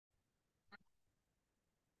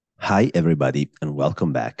Hi, everybody, and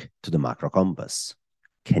welcome back to the Macro Compass.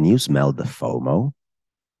 Can you smell the FOMO?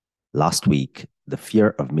 Last week, the fear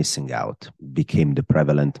of missing out became the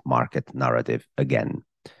prevalent market narrative again,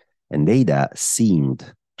 and data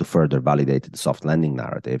seemed to further validate the soft landing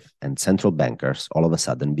narrative, and central bankers all of a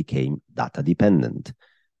sudden became data dependent.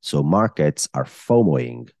 So markets are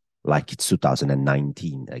FOMO-ing like it's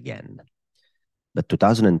 2019 again. But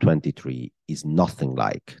 2023 is nothing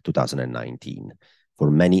like 2019 for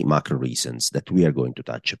many macro reasons that we are going to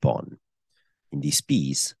touch upon. In this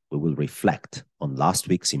piece, we will reflect on last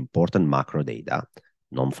week's important macro data,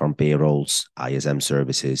 non-farm payrolls, ISM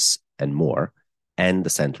services, and more, and the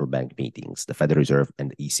central bank meetings, the Federal Reserve and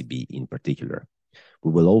the ECB in particular.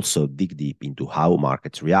 We will also dig deep into how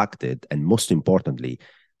markets reacted and, most importantly,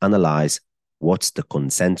 analyze what's the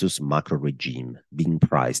consensus macro regime being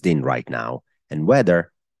priced in right now and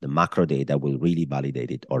whether the macro data will really validate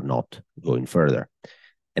it or not going further.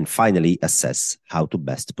 And finally, assess how to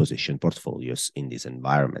best position portfolios in this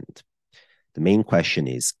environment. The main question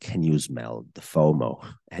is, can you smell the FOMO?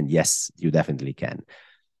 And yes, you definitely can.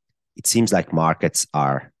 It seems like markets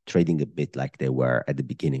are trading a bit like they were at the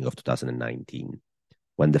beginning of 2019,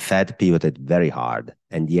 when the Fed pivoted very hard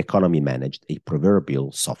and the economy managed a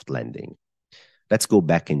proverbial soft landing. Let's go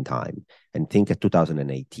back in time and think at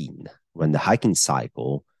 2018, when the hiking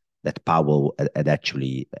cycle that Powell had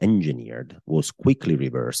actually engineered was quickly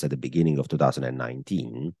reversed at the beginning of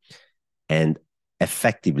 2019, and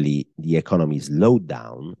effectively the economy slowed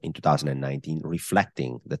down in 2019,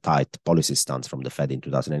 reflecting the tight policy stance from the Fed in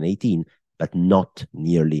 2018, but not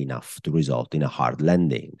nearly enough to result in a hard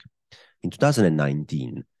landing. In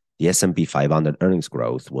 2019, the S&P 500 earnings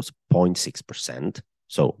growth was 0.6%,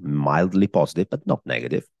 so mildly positive, but not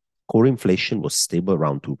negative. Core inflation was stable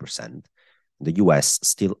around 2%. The US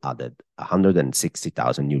still added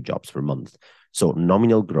 160,000 new jobs per month. So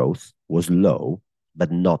nominal growth was low,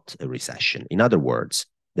 but not a recession. In other words,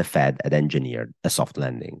 the Fed had engineered a soft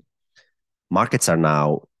landing. Markets are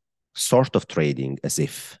now sort of trading as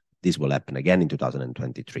if this will happen again in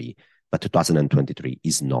 2023, but 2023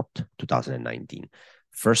 is not 2019.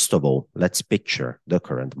 First of all, let's picture the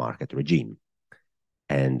current market regime.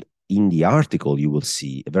 And in the article, you will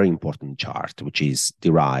see a very important chart, which is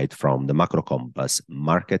derived from the Macro Compass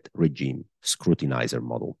market regime scrutinizer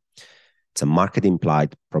model. It's a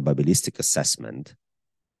market-implied probabilistic assessment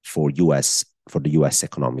for the US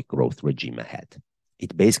economic growth regime ahead.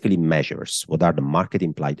 It basically measures what are the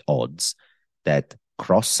market-implied odds that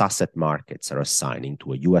cross-asset markets are assigning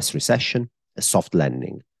to a US recession, a soft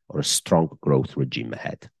landing, or a strong growth regime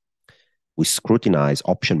ahead. We scrutinize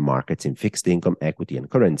option markets in fixed income, equity, and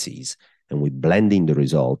currencies, and we blend in the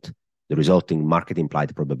resulting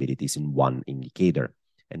market-implied probabilities in one indicator.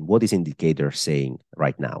 And what is indicator saying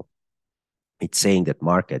right now? It's saying that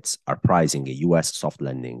markets are pricing a US soft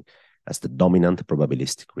landing as the dominant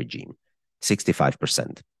probabilistic regime,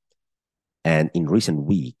 65%. And in recent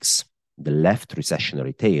weeks, the left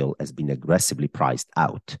recessionary tail has been aggressively priced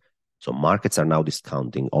out. So markets are now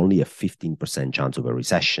discounting only a 15% chance of a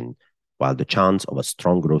recession, while the chance of a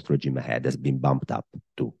strong growth regime ahead has been bumped up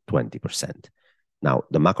to 20%. Now,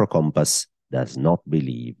 the Macro Compass does not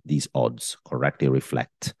believe these odds correctly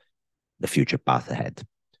reflect the future path ahead.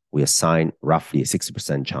 We assign roughly a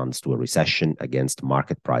 60% chance to a recession against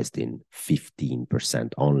market priced in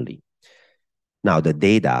 15% only. Now, the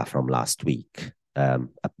data from last week,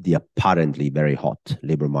 the apparently very hot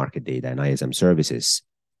labor market data and ISM services,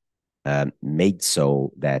 made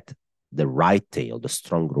so that the right tail, the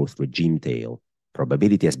strong growth regime tail,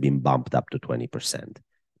 probability has been bumped up to 20%.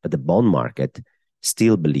 But the bond market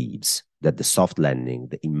still believes that the soft landing,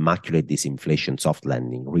 the immaculate disinflation soft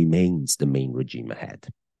landing, remains the main regime ahead.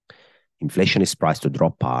 Inflation is priced to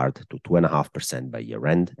drop hard to 2.5% by year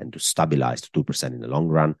end and to stabilize to 2% in the long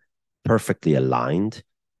run, perfectly aligned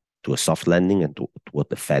to a soft landing and to what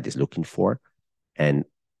the Fed is looking for. And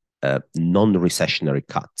non-recessionary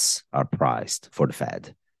cuts are priced for the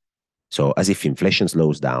Fed. So as if inflation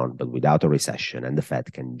slows down, but without a recession, and the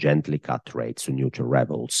Fed can gently cut rates to neutral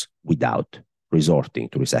levels without resorting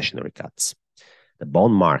to recessionary cuts. The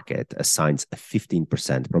bond market assigns a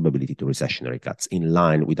 15% probability to recessionary cuts in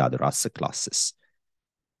line with other asset classes.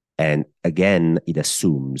 And again, it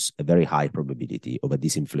assumes a very high probability of a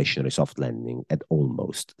disinflationary soft landing at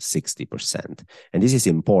almost 60%. And this is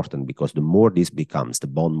important because the more this becomes the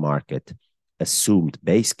bond market assumed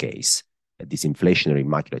base case, a disinflationary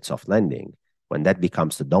immaculate soft landing, when that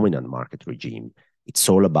becomes the dominant market regime, it's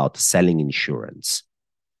all about selling insurance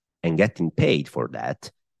and getting paid for that,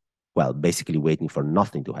 well, basically waiting for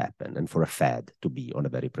nothing to happen and for a Fed to be on a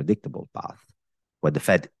very predictable path. when the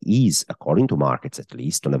Fed is, according to markets at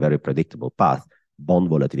least, on a very predictable path, bond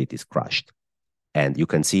volatility is crushed. And you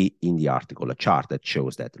can see in the article a chart that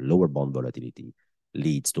shows that lower bond volatility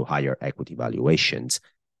leads to higher equity valuations,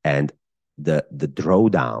 and the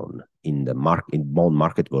drawdown in the bond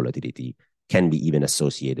market volatility can be even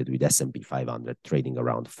associated with S&P 500 trading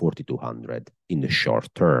around 4,200 in the short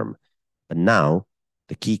term. But now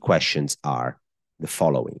the key questions are the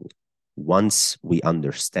following. Once we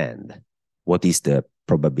understand what is the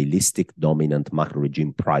probabilistic dominant macro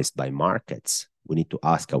regime priced by markets, we need to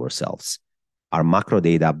ask ourselves, are macro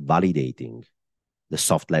data validating the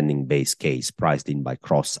soft landing base case priced in by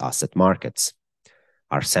cross-asset markets?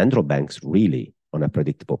 Are central banks really on a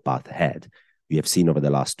predictable path ahead? We have seen over the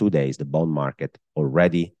last 2 days the bond market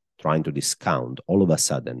already trying to discount all of a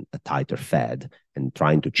sudden a tighter Fed and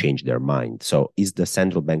trying to change their mind. So is the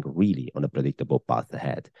central bank really on a predictable path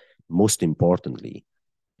ahead? Most importantly,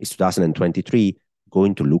 is 2023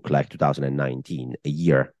 going to look like 2019, a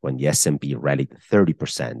year when the S&P rallied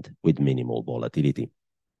 30% with minimal volatility?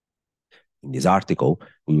 In this article,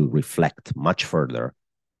 we will reflect much further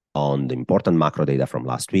on the important macro data from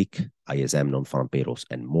last week, ISM, non-farm payrolls,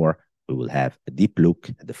 and more. We will have a deep look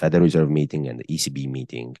at the Federal Reserve meeting and the ECB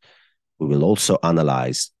meeting. We will also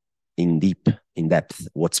analyze in depth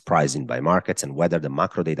what's priced in by markets and whether the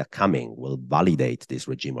macro data coming will validate this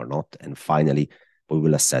regime or not. And finally, we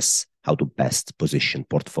will assess how to best position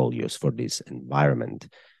portfolios for this environment.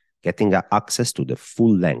 Getting access to the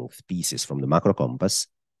full-length pieces from the Macro Compass,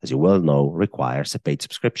 as you well know, requires a paid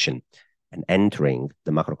subscription. And entering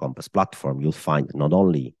the Macro Compass platform, you'll find not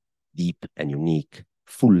only deep and unique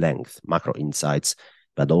full-length macro insights,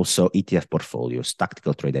 but also ETF portfolios,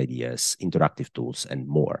 tactical trade ideas, interactive tools, and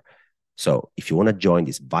more. So if you want to join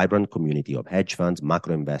this vibrant community of hedge funds,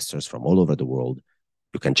 macro investors from all over the world,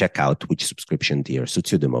 you can check out which subscription tier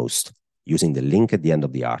suits you the most using the link at the end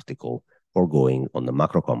of the article or going on the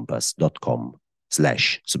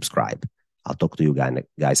macrocompass.com/subscribe. I'll talk to you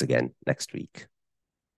guys again next week.